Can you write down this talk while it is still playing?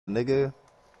Nigga.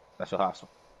 That's your hostile.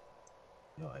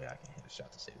 Yo, yeah, I can't hit a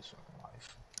shot to save his fucking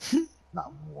life.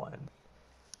 Not one.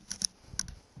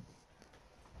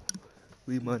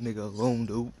 Leave my nigga alone,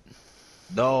 dude.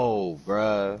 No,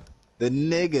 bruh. The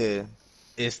nigga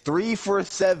is 3 for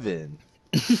 7.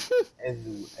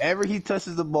 And whenever he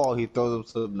touches the ball, he throws up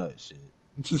some nut shit.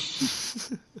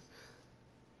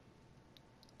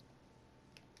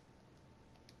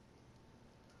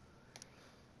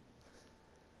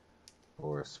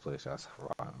 Worst play shots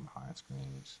right behind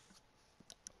screens.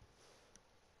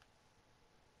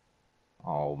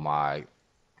 Oh my.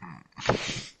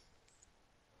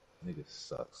 Nigga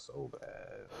sucks so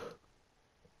bad.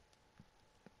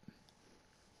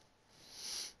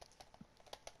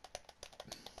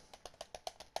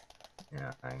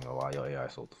 Yeah, I ain't gonna lie, yo AI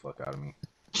sold the fuck out of me.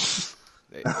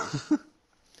 Hey, leave my nigga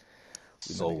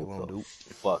Sold alone, the dude.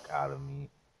 fuck out of me.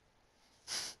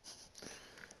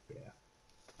 Yeah,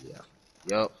 yeah.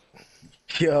 Yup.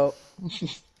 Yup.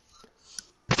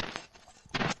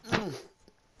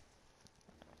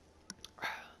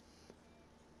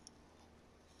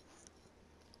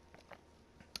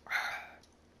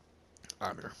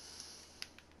 I'm here.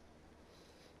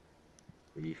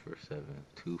 3 for 7,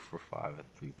 2 for 5 at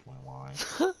 3 point line.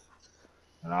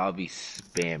 And I'll be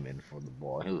spamming for the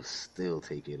ball. He'll still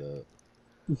take it up.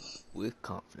 With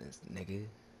confidence, nigga.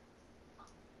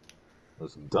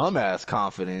 That's dumbass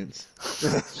confidence.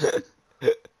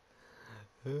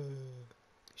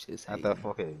 Shit's At that hating.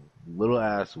 fucking little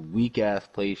ass, weak ass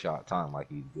play shot time like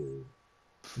he's good.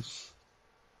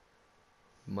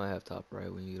 You might have top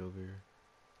right when you get over here.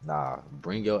 Nah,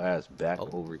 bring your ass back Oh,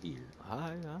 over here.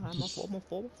 hi, my fault, my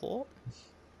fault, my fault.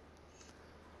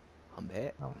 I'm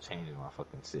back. I'm changing my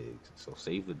fucking SIGs. So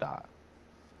save the dot.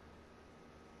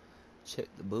 Check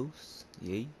the boost.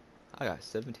 Yay. I got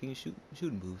 17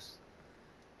 shooting boosts.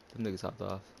 Them niggas hopped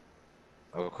off.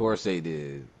 Of course they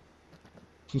did.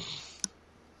 There's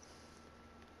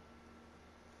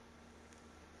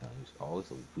always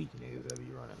the weak niggas that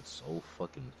be running so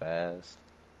fucking fast.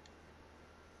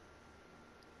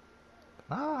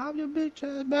 Nah, have your bitch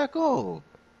ass back on.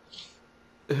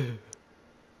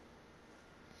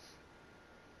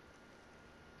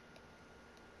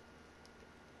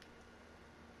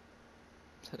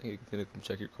 You can finna come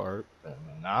check your card.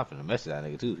 Nah, I'm finna message that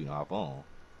nigga too if you know hop on.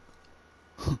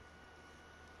 Oh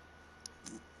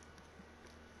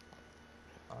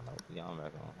no, yeah, I'm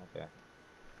back on. Okay.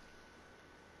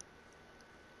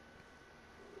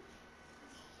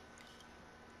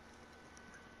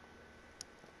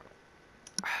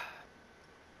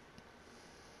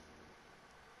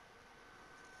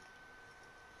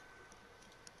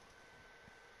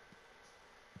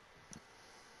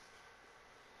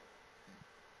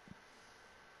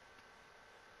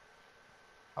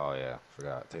 Oh yeah,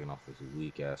 forgot taking off this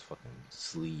weak ass fucking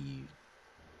sleeve.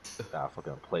 Got a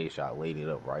fucking play shot, laid it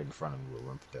up right in front of me with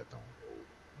rim protect on. Oh,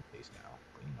 face now,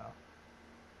 but you know,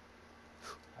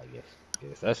 I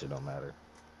guess that shit don't matter.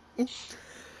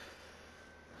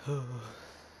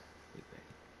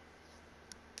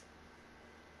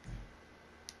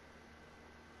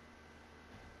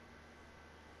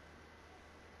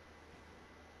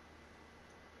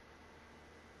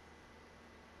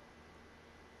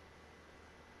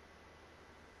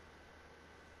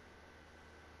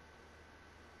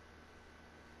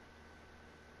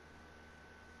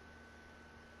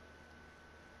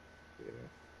 Yeah.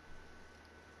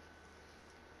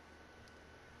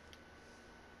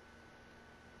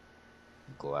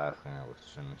 Glass hand with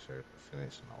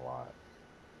finishing a lot.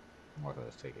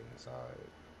 Martha's taking inside.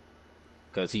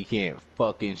 Cause he can't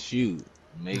fucking shoot.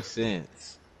 Makes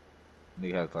sense.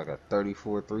 Nigga has like a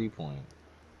 34 3 point.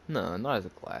 No, not as a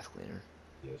glass cleaner.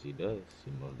 Yes, he does.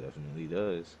 He most definitely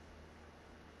does.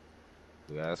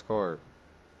 We got his card.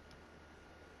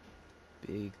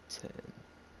 Big 10.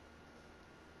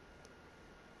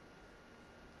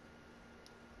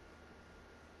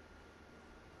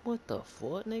 What the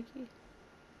fuck, nigga?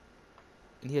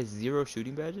 And he has 0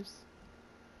 shooting badges?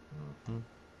 Mm-hmm.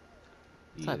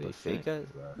 Yeah, Type they of fake finished guy his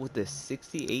last with the round.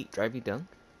 68 driving dunk?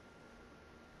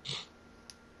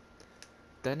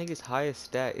 That nigga's highest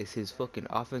stat is his fucking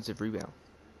offensive rebound.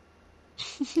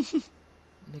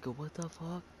 Nigga, what the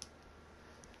fuck?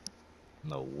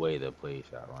 No way the play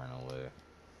shot ran away.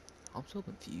 I'm so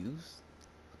confused.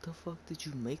 What the fuck did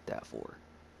you make that for?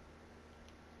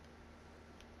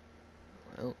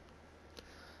 Well,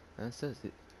 that says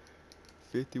it.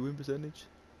 50 win percentage?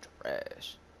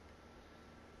 Trash.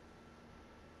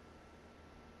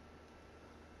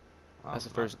 That's the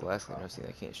I'm not first putting glass cleaner top I've on seen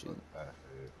that this can't shoot. fucking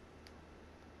bastard.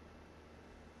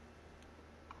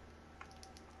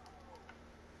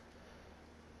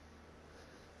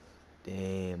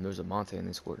 Damn, there's a Monte in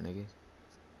this court, nigga.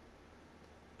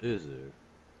 Is there?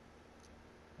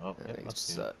 Oh, That yep, I nigga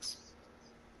see him. sucks.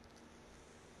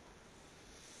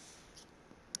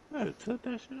 Hey, took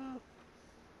that shit up.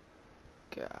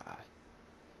 God.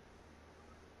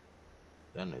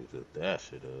 That nigga took that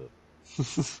shit up.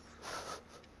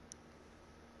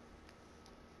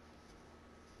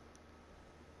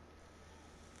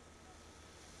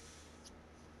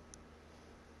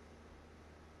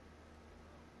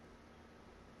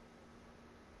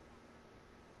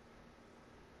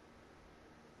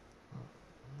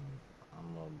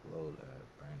 I'm gonna blow that.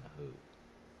 Bring the hood.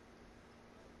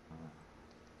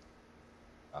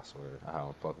 I swear, I have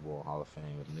a fuckable Hall of Fame.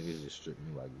 If niggas just strip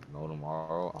me like no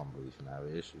tomorrow, I'm really finna have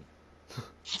an issue.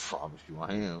 Promise you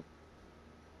I am.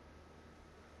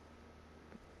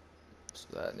 So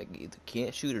that nigga either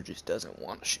can't shoot or just doesn't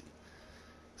want to shoot.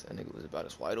 'Cause that nigga was about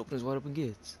as wide open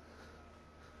gets.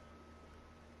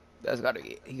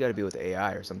 He gotta be with the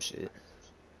AI or some shit.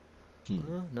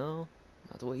 No,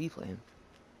 not the way he playing.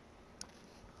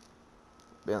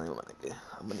 Barely, my nigga.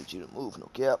 I'm gonna need you to move, no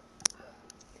cap.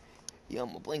 Yeah, I'm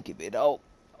gonna blink it, bit out.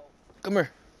 Come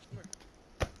here.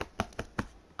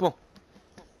 Come on.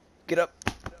 Get up.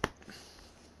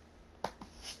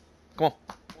 Come on.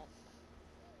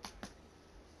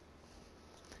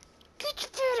 Get your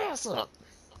fat ass up.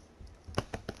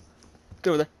 Get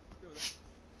over there.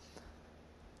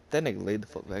 That nigga laid the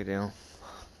fuck back down.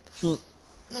 Nigga,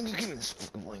 give me this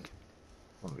fucking blanket.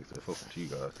 What makes that fuck with you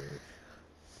guys, dude?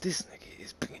 This nigga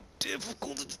is being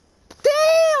difficult.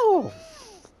 Damn!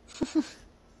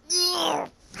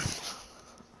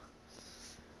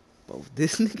 Bro,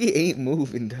 this nigga ain't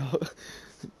moving, dog.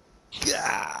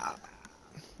 God.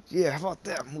 Yeah, how about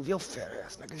that? Move your fat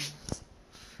ass, nigga.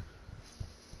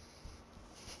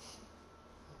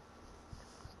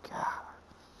 God.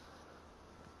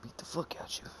 Beat the fuck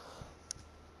out you.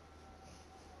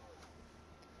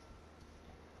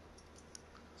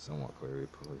 Somewhat clear.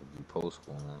 Do post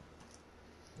one.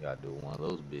 You gotta do one of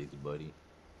those bigs, buddy.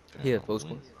 Yeah, post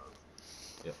one.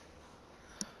 Yep.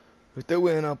 If they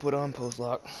win, I'll put on post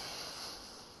lock.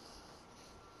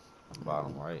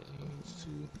 Bottom right needs to.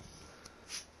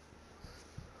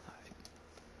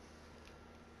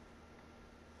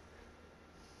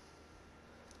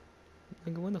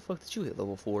 Nigga, when the fuck did you hit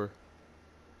level 4?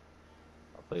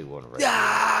 I played one right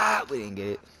Ah, we didn't get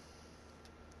it.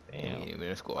 there. Damn. Damn. We in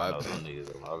a I squad. know some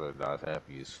niggas on the other guys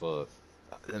happy as fuck.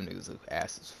 Them niggas look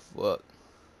ass as fuck.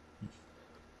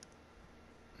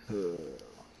 Yeah,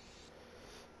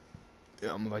 I'm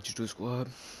gonna invite you to a squad.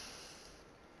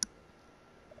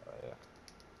 Yeah.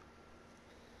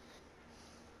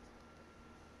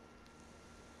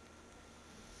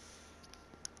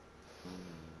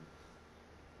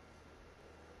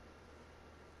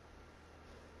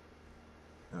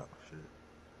 Oh shit.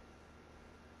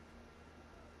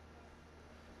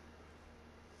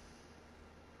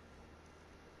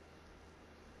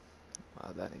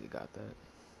 Wow, that nigga got that.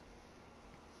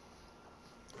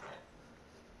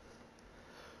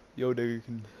 Yo, nigga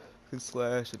can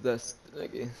slash if that's the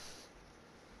nigga.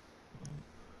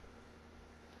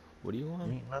 What do you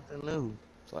want? Ain't nothing new.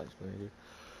 Slash nigga.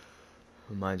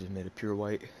 Mine just made it pure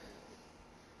white.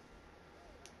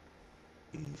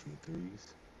 Easy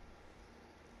threes.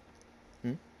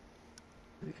 Hmm?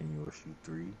 Can you shoot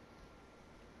three?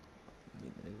 I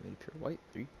mean, the nigga made it pure white.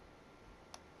 3.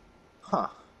 Huh.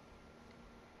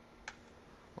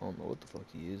 I don't know what the fuck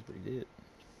he is, but he did.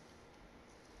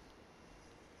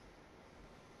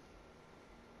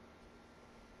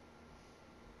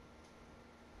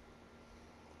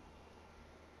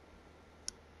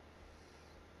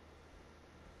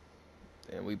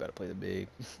 Damn, we better play the big.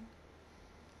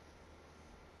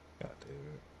 God damn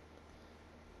it.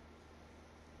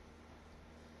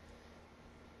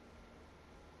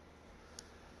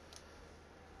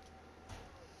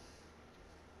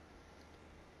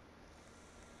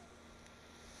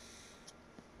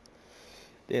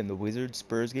 Damn, the Wizards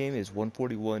Spurs game is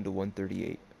 141 to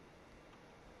 138.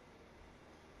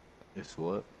 It's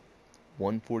what?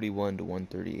 141 to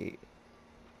 138.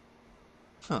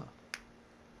 Huh.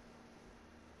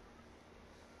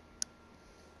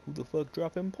 Who the fuck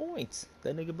dropping points?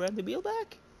 That nigga Bradley Beal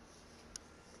back?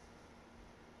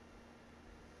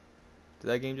 Did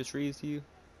that game just freeze to you?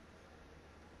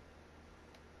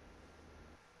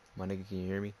 My nigga, can you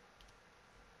hear me?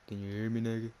 Can you hear me,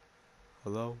 nigga?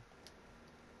 Hello?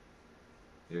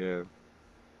 Yeah.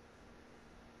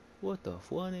 What the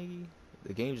fuck, nigga?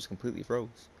 The game just completely froze.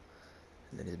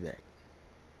 And then it's back.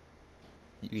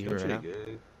 You can hear Your me right shit now?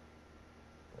 good.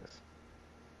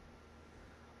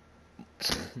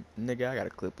 Nigga, I got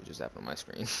a clip what just happened on my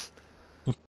screen.